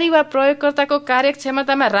कर्मचारी वा प्रयोगकर्ताको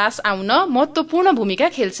कार्यक्षमतामा ह्रास आउन महत्वपूर्ण भूमिका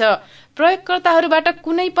खेल्छ। प्रयोगकर्ताहरूबाट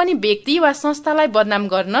कुनै पनि व्यक्ति वा संस्थालाई बदनाम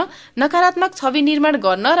गर्न, नकारात्मक छवि निर्माण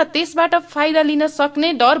गर्न र त्यसबाट फाइदा लिन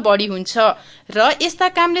सक्ने डर बढ़ी हुन्छ र यस्ता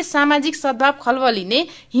कामले सामाजिक सद्भाव खल्बलिने,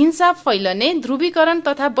 हिंसा फैलने, ध्रुवीकरण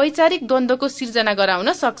तथा वैचारिक द्वन्द्वको सिर्जना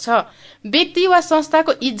गराउन सक्छ। व्यक्ति वा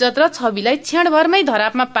संस्थाको इज्जत र छविलाई क्षणभरमै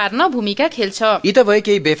धरापमा पार्न भूमिका खेल्छ। यी त भए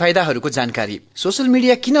केही बेफाइदाहरूको जानकारी। सोशल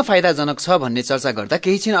मिडिया किन फाइदाजनक छ भन्ने चर्चा गर्दा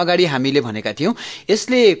केही क्षण अगाडि हामीले भनेका थियौं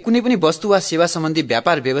यसले कुनै पनि वस्तु वा सेवा सम्बन्धी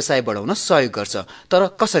व्यापार व्यवसाय बढाउन सहयोग गर्छ। तर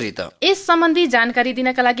कसरी त? यस सम्बन्धी जानकारी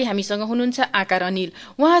दिनका लागि हामीसँग हुनुहुन्छ आकार अनिल।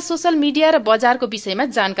 उहाँ सोशल मिडिया र बजारको विषयमा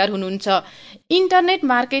जानकार हुनुहुन्छ। Internet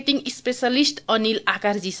marketing specialist Anil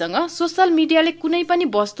आकारजीसँग social मिडियाले कुनै पनि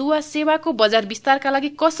वस्तु वा सेवाको बजार विस्तारका लागि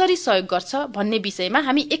कसरी सहयोग गर्छ भन्ने विषयमा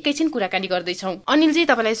हामी एकैछिन कुराकानी गर्दैछौँ। अनिलजी,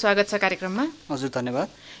 तपाईँलाई स्वागत छ कार्यक्रममा। हजुर, धन्यवाद।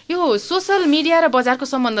 यो सोशल मिडिया र बजारको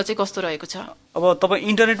सम्बन्ध चाहिँ कस्तो रहेको छ? अब तपाईँ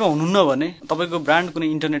इन्टरनेटमा हुनुहुन्न भने, तपाईँको ब्रान्ड कुनै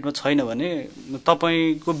इन्टरनेटमा छैन भने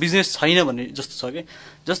तपाईँको बिजनेस छैन भन्ने जस्तो छ कि।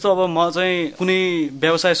 जस्तो अब म चाहिँ कुनै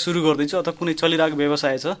व्यवसाय सुरु गर्दैछु अथवा कुनै चलिरहेको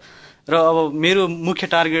व्यवसाय छ र अब मेरो मुख्य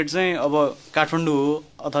टार्गेट चाहिँ अब काठमाडौँ हो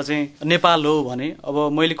अथवा चाहिँ नेपाल हो भने अब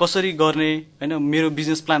मैले कसरी गर्ने होइन, मेरो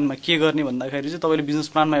बिजनेस प्लानमा के गर्ने भन्दाखेरि चाहिँ तपाईँले बिजनेस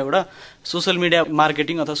प्लानमा एउटा सोशल मिडिया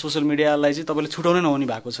मार्केटिङ अथवा सोशल मिडियालाई चाहिँ तपाईँले छुटाउनै नहुने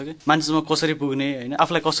भएको छ कि। मान्छेसँग कसरी पुग्ने होइन,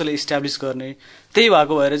 आफूलाई कसरी इस्टाब्लिस गर्ने, त्यही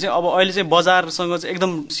भएको भएर चाहिँ अब अहिले चाहिँ बजारसँग चाहिँ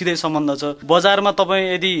एकदम सिधै सम्बन्ध छ। बजारमा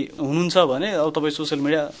तपाईँ यदि हुनुहुन्छ भने अब तपाईँ सोशल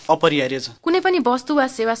मिडिया अपरिहार्य छ। कुनै पनि वस्तु वा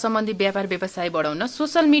सेवा सम्बन्धी व्यापार व्यवसाय बढाउन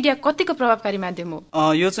सोशल मिडिया कतिको प्रभावकारी माध्यम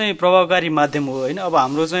हो? यो चाहिँ प्रभावकारी माध्यम हो होइन। अब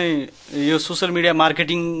हाम्रो चाहिँ यो सोशल मिडिया मार्केटिङ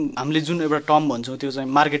हामीले जुन एउटा टर्म भन्छौँ त्यो चाहिँ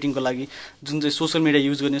मार्केटिङको लागि जुन चाहिँ सोशल मिडिया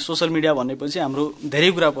युज गर्ने। सोशल मिडिया भनेपछि हाम्रो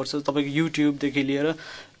धेरै कुरा पर्छ। तपाईँको युट्युबदेखि लिएर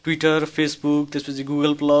ट्विटर, फेसबुक, त्यसपछि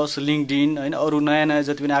गुगल प्लस, लिङ्कडिन होइन, अरू नयाँ नयाँ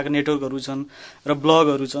जति पनि आएको नेटवर्कहरू छन् र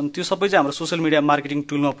ब्लगहरू छन्, त्यो सबै चाहिँ हाम्रो सोशल मिडिया मार्केटिङ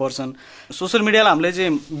टुलमा पर्छन्। सोशल मिडियालाई हामीले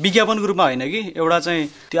चाहिँ विज्ञापनको रूपमा होइन कि एउटा चाहिँ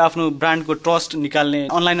त्यो आफ्नो ब्रान्डको ट्रस्ट निकाल्ने,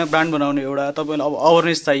 अनलाइनमा ब्रान्ड बनाउने एउटा तपाईँलाई अब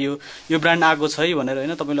अवेरनेस चाहियो, यो ब्रान्ड आएको छ है भनेर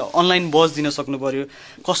होइन, तपाईँले अनलाइन बज दिन सक्नु पर्यो।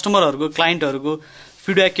 कस्टमरहरूको, क्लाइन्टहरूको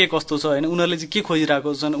फिडब्याक के कस्तो छ होइन, उनीहरूले चाहिँ के खोजिरहेको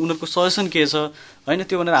छन्, उनीहरूको सजेसन के छ होइन,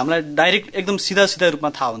 त्यो भनेर हामीलाई डाइरेक्ट एकदम सिधा रूपमा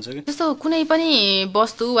थाहा हुन्छ कि। जस्तो कुनै पनि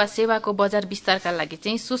वस्तु वा सेवाको बजार विस्तारका लागि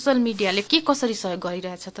चाहिँ सोशल मिडियाले के कसरी सहयोग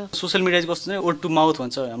गरिरहेछ त? सोशल मिडिया चाहिँ कस्तो चाहिँ वर्ड टु माउथ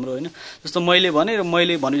भन्छ हाम्रो होइन। जस्तो मैले भने र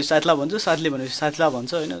मैले भनेपछि साथीलाई भन्छु, साथीले भनेपछि साथीलाई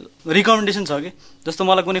भन्छ होइन, रिकमेन्डेसन छ कि। जस्तो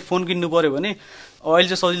मलाई कुनै फोन किन्नु पर्यो भने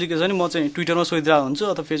अहिले चाहिँ सजिलो के छ भने म चाहिँ ट्विटरमा सोधिरहेको हुन्छु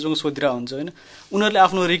अथवा फेसबुकमा सोधिरहेको हुन्छु होइन, उनीहरूले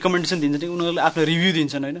आफ्नो रिकमेन्डेसन दिन्छन्, उनीहरूले आफ्नो रिभ्यू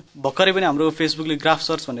दिन्छन् होइन। भर्खरै पनि हाम्रो फेसबुकले ग्राफ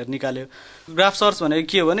सर्च भनेर निकाल्यो। ग्राफ सर्च भनेको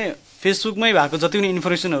के हो भने फेसबुकमै भएको जति पनि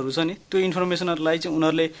इन्फर्मेसनहरू छ नि त्यो इन्फर्मेसनहरूलाई चाहिँ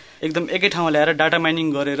उनीहरूले एकदम एकै ठाउँमा ल्याएर डाटा माइनिङ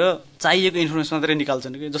गरेर चाहिएको इन्फर्मेसन मात्रै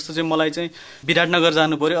निकाल्छन् कि। जस्तो चाहिँ मलाई चाहिँ विराटनगर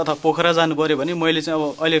जानु पर्यो अथवा पोखरा जानु पर्यो भने मैले चाहिँ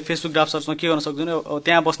अब अहिले फेसबुक ग्राफ सर्चमा के गर्न सक्छु भने अब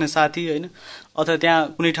त्यहाँ बस्ने साथी होइन अथवा त्यहाँ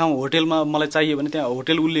कुनै ठाउँ होटेलमा मलाई चाहियो भने त्यहाँ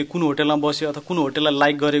होटेल उसले कुन होटेलमा बस्यो अथवा कुन होटेललाई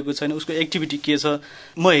लाइक गरेको छैन, उसको एक्टिभिटी के छ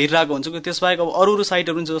म हेरिरहेको हुन्छु कि। त्यसबाहेक अब अरू अरू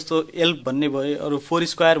साइटहरू हुन्छ जस्तो एल्प भन्ने भयो, अरू फोर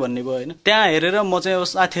स्क्वायर भन्ने भयो होइन, त्यहाँ हेरेर म चाहिँ अब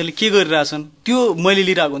साथीहरूले के गरिरहेछन् त्यो मैले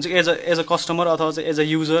लिइरहेको हुन्छु एज अ कस्टमर अथवा चाहिँ एज अ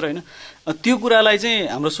युजर होइन। त्यो कुरालाई चाहिँ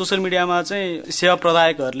हाम्रो सोसियल मिडियामा चाहिँ सेवा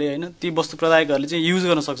प्रदायकहरूले होइन, ती वस्तु प्रदायकहरूले चाहिँ युज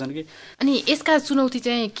गर्न सक्छन् कि। अनि यसका चुनौती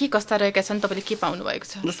चाहिँ के कस्ता रहेका छन्, तपाईँले के पाउनु भएको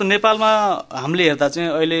छ? जस्तो नेपालमा हामीले हेर्दा चाहिँ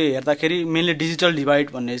अहिले हेर्दाखेरि मेनली डिजिटल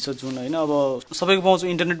डिभाइड भन्ने छ जुन होइन, अब सबैको पहुँच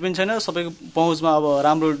इन्टरनेट पनि छैन, सबैको पहुँचमा अब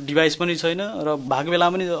राम्रो डिभाइस पनि छैन र भएको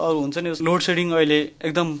बेलामा पनि अरू हुन्छ नि लोड सेडिङ अहिले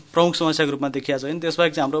एकदम प्रमुख समस्याको रूपमा देखिएको छ होइन।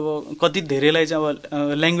 त्यसबाहेक चाहिँ हाम्रो अब कति धेरैलाई चाहिँ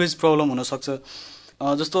अब ल्याङ्ग्वेज प्रब्लम हुनसक्छ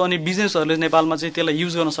जस्तो। अनि बिजनेसहरूले नेपालमा चाहिँ त्यसलाई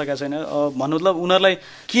युज गर्न सकेका छैन। भन्नु मतलब उनीहरूलाई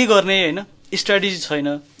के गर्ने होइन स्ट्राटेजी छैन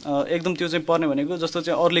एकदम। त्यो चाहिँ पर्ने भनेको जस्तो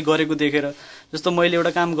चाहिँ अरूले गरेको देखेर, जस्तो मैले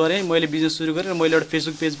एउटा काम गरेँ, मैले बिजनेस सुरु गरेँ, मैले एउटा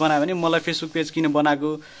फेसबुक पेज बनाएँ भने मलाई फेसबुक पेज किन बनाएको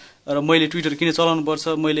र मैले ट्विटर किन चलाउनु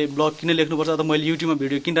पर्छ, मैले ब्लग किन लेख्नुपर्छ अथवा मैले युट्युबमा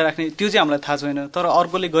भिडियो किन राख्ने त्यो चाहिँ हामीलाई थाहा छैन। तर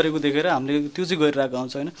अर्कोले गरेको देखेर हामीले त्यो चाहिँ गरिरहेको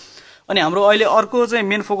हुन्छ होइन। अनि हाम्रो अहिले अर्को चाहिँ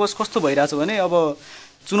मेन फोकस कस्तो भइरहेछ भने अब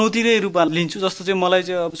चुनौतीकै रूपमा लिन्छु। जस्तो चाहिँ मलाई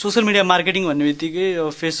चाहिँ अब सोसियल मिडिया मार्केटिङ भन्ने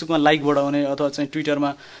बित्तिकै फेसबुकमा लाइक बढाउने अथवा चाहिँ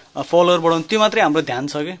ट्विटरमा फलोवर बढाउने त्यो मात्रै हाम्रो ध्यान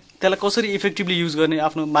छ कि त्यसलाई कसरी इफेक्टिभली युज गर्ने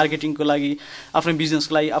आफ्नो मार्केटिङको लागि, आफ्नो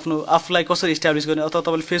बिजनेसको लागि, आफूलाई कसरी इस्टाब्लिस गर्ने, अथवा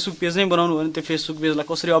तपाईँले फेसबुक पेज नै बनाउनु भने त्यो फेसबुक पेजलाई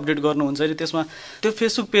कसरी अपडेट गर्नुहुन्छ अरे त्यसमा त्यो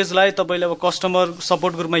फेसबुक पेजलाई तपाईँले अब कस्टमर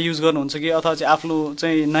सपोर्टको रूपमा युज गर्नुहुन्छ कि अथवा चाहिँ आफ्नो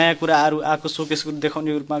चाहिँ नयाँ कुराहरू आएको सोकेस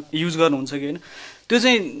देखाउने रूपमा युज गर्नुहुन्छ कि होइन, त्यो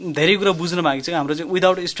चाहिँ धेरै कुरा बुझ्न बाँकी छ। हाम्रो चाहिँ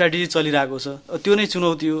विदाउट स्ट्राटेजी चलिरहेको छ, त्यो नै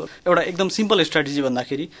चुनौती हो। एउटा एकदम सिम्पल स्ट्राटेजी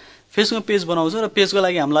भन्दाखेरि फेसबुकमा पेज बनाउँछ र पेजको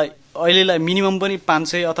लागि हामीलाई अहिलेलाई मिनिमम पनि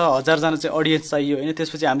 500 अथवा 1000 जना चाहिँ अडियन्स चाहियो होइन।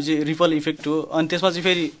 त्यसपछि हामी चाहिँ रिपल इफेक्ट हो। अनि त्यसमा चाहिँ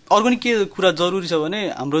फेरि अर्को नि के कुरा जरुरी छ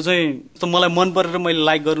भने हाम्रो चाहिँ मलाई मन परेर मैले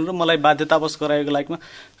लाइक गर्नु र मलाई बाध्यतावश गराएको लाइकमा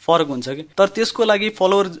फरक हुन्छ कि। तर त्यसको लागि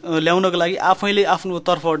फलोवर ल्याउनको लागि आफैले आफ्नो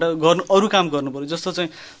तर्फबाट गर्नु अरू काम गर्नु पर्यो। जस्तो चाहिँ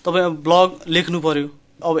तपाईँ ब्लग लेख्नु पर्यो,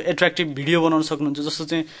 अब एट्र्याक्टिभ भिडियो बनाउन सक्नुहुन्छ। जस्तो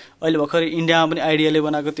चाहिँ अहिले भर्खरै इन्डियामा पनि आइडियाले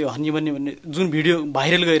बनाएको त्यो हनी बन्ने भन्ने जुन भिडियो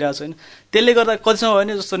भाइरल गइरहेको छ होइन, त्यसले गर्दा कतिसम्म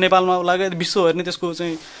भने जस्तो नेपालमा लाग्यो विश्वभरि नै त्यसको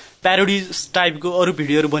चाहिँ प्यारोडी टाइपको अरू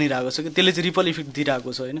भिडियोहरू बनिरहेको छ कि त्यसले चाहिँ रिपल इफेक्ट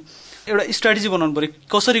दिइरहेको छ होइन। एउटा स्ट्राटेजी बनाउनु पर्यो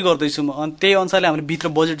कसरी गर्दैछु म, अनि त्यही अनुसारले हामीले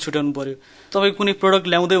भित्र बजेट छुट्याउनु पर्यो। तपाईँ कुनै प्रोडक्ट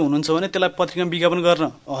ल्याउँदै हुनुहुन्छ भने त्यसलाई पत्रिकामा विज्ञापन गर्न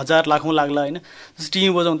 1000 लाखौँ लाग्ला होइन, जस्तो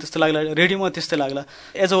टिभी बजाउनु त्यस्तो लाग्ला, रेडियोमा त्यस्तै लाग्ला।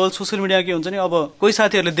 As a whole social media के हुन्छ नि, अब कोही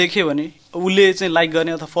साथीहरूले देख्यो भने उसले चाहिँ लाइक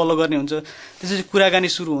गर्ने अथवा फलो गर्ने हुन्छ, त्यसपछि कुराकानी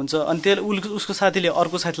सुरु हुन्छ, अनि त्यसले उसको साथीले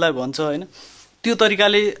अर्को साथीलाई भन्छ होइन। त्यो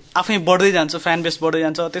तरिकाले आफै बढ्दै जान्छ, फ्यान बेस बढ्दै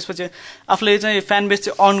जान्छ। त्यसपछि आफूले चाहिँ फ्यान बेस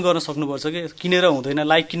चाहिँ अर्न गर्न सक्नुपर्छ कि किनेर हुँदैन,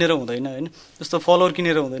 लाइक किनेर हुँदैन होइन, जस्तो फलोवर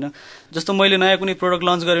किनेर हुँदैन। जस्तो मैले नयाँ कुनै प्रोडक्ट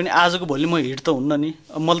लन्च गरेँ भने आजको भोलि म हिट त हुन्न नि,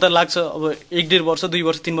 मलाई त लाग्छ अब 1.5 वर्ष 2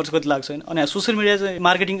 वर्ष 3 वर्ष कति लाग्छ होइन। अनि सोसियल मिडिया चाहिँ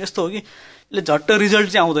मार्केटिङ यस्तो हो कि यसले झट्ट रिजल्ट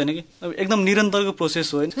चाहिँ आउँदैन कि, एकदम निरन्तरको प्रोसेस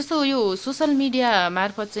हो होइन। जस्तो यो सोसियल मिडिया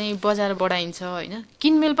मार्फत चाहिँ बजार बढाइन्छ होइन,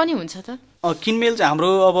 किनमेल पनि हुन्छ त? किनमेल चाहिँ हाम्रो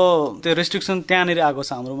अब त्यो रेस्ट्रिक्सन त्यहाँनिर आएको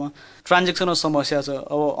छ। हाम्रोमा ट्रान्जेक्सनमा समस्या छ।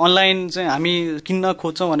 अब अनलाइन चाहिँ हामी किन्न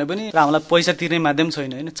खोज्छौँ भने पनि र हामीलाई पैसा तिर्ने माध्यम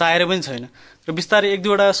छैन होइन, चाहेर पनि छैन। र बिस्तारै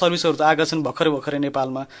 1-2वटा सर्भिसहरू त आएका छन् भर्खरै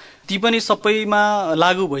नेपालमा, ती पनि सबैमा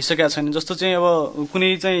लागू भइसकेका छैन। जस्तो चाहिँ अब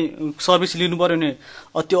कुनै चाहिँ सर्भिस लिनु पर्यो भने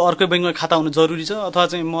त्यो अर्कै ब्याङ्कमा खाता हुनु जरुरी छ, अथवा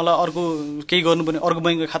चाहिँ मलाई अर्को केही गर्नु पर्ने अर्को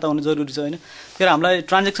ब्याङ्कमा खाता हुनु जरुरी छ होइन। तर हामीलाई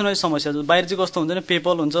ट्रान्जेक्सनमा समस्या छ। बाहिर चाहिँ कस्तो हुन्छ भने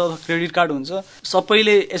पेपल हुन्छ अथवा क्रेडिट कार्ड हुन्छ,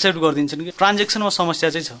 सबैले एक्सेप्ट गरिदिन्छन् कि, ट्रान्जेक्सनमा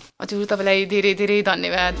समस्या चाहिँ छ। हजुर तपाईँलाई धेरै धेरै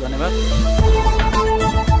धन्यवाद।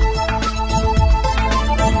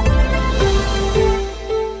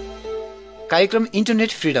 कार्यक्रम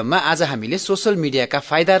इन्टरनेट फ्रिडममा आज हामीले सोशल मिडियाका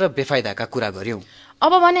फाइदा र बेफाइदाका कुरा गर्यौं।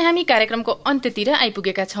 अब भने हामी कार्यक्रमको अन्त्यतिर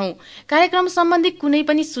आइपुगेका छौं। कार्यक्रम सम्बन्धी कुनै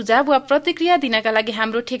पनि सुझाव वा प्रतिक्रिया दिनका लागि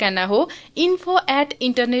हाम्रो ठेगाना हो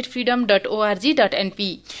info@internetfreedom.org.np।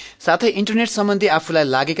 साथै इन्टरनेट सम्बन्धी आफूलाई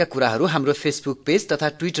लागेका कुराहरू हाम्रो फेसबुक पेज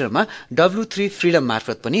तथा ट्विटरमा W3 फ्रिडम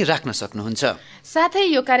मार्फत पनि राख्न सक्नुहुन्छ। साथै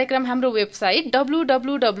यो कार्यक्रम हाम्रो वेबसाइट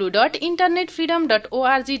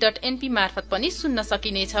www.internetfreedom.org.np मार्फत पनि सुन्न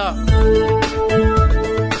सकिनेछ।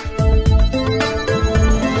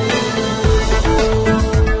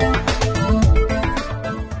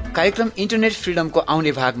 कार्यक्रम इन्टरनेट फ्रिडमको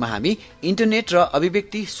आउने भागमा हामी इन्टरनेट र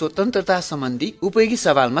अभिव्यक्ति स्वतन्त्रता सम्बन्धी उपयोगी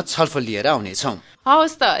सवालमा छलफल लिएर आउनेछौं।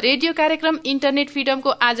 हवस् त, रेडियो कार्यक्रम इन्टरनेट फ्रिडमको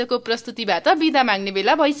आजको प्रस्तुतिबाट बिदा माग्ने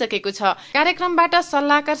बेला भइसकेको छ। कार्यक्रमबाट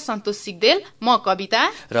सल्लाहकार सन्तोष सिग्देल, म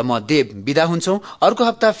कविता र म देव बिदा हुन्छौं। अर्को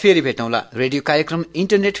हप्ता फेरि भेटौँला। रेडियो कार्यक्रम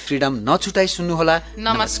इन्टरनेट फ्रिडम नछुटाई सुन्नुहोला।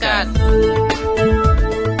 नमस्कार।